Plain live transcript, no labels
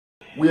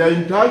We are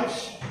in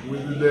touch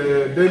with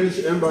the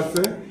Danish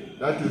embassy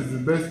that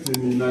is based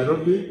in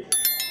Nairobi,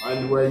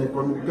 and we are in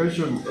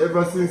communication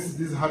ever since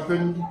this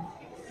happened.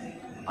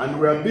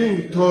 And we are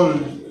being told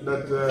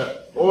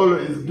that all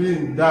is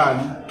being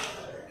done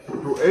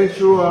to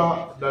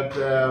ensure that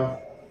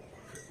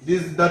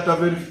this data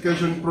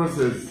verification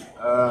process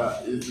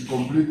is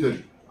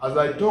completed. As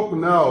I talk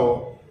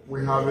now,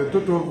 we have a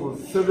total of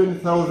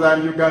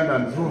 7,000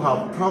 Ugandans who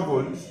have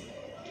traveled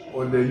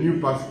on the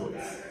new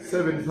passports.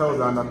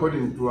 7,000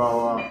 according to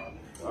our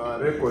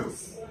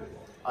records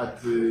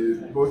at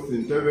both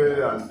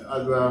Entebbe and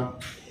other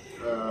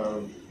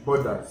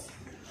borders.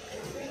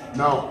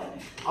 Now,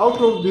 out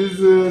of these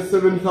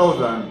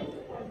 7,000,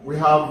 we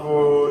have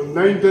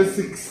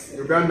 96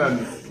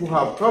 Ugandans who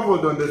have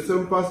traveled on the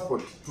same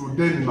passport to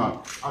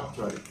Denmark,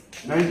 actually.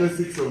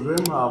 96 of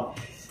them have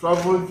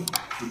traveled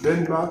to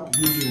Denmark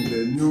using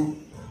the new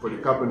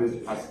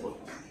polycarbonate passport.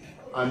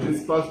 And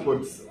these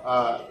passports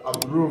are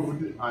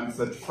approved and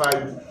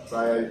certified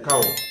by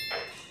ICAO.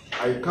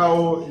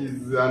 ICAO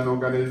is an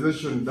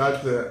organization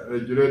that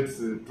regulates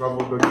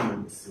travel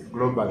documents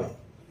globally.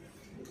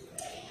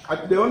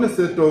 At the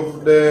onset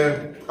of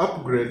the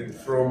upgrade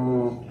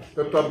from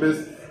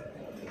paper-based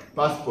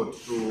passport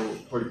to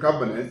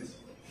polycarbonate,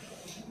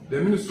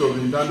 the Ministry of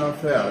Internal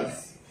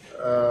Affairs,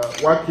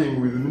 working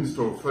with the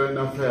Ministry of Foreign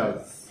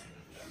Affairs,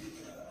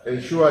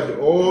 ensured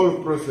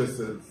all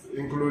processes,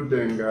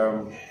 including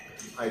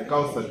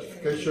ICAO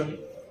certification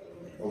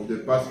of the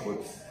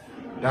passports,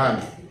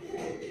 done.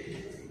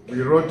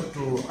 We wrote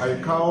to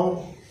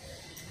ICAO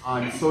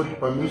and sought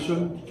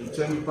permission to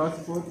change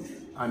passports,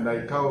 and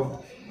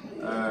ICAO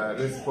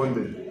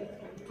responded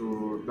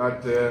to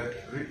that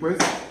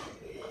request,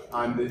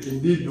 and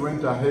indeed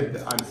went ahead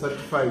and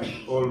certified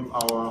all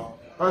our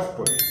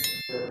passports.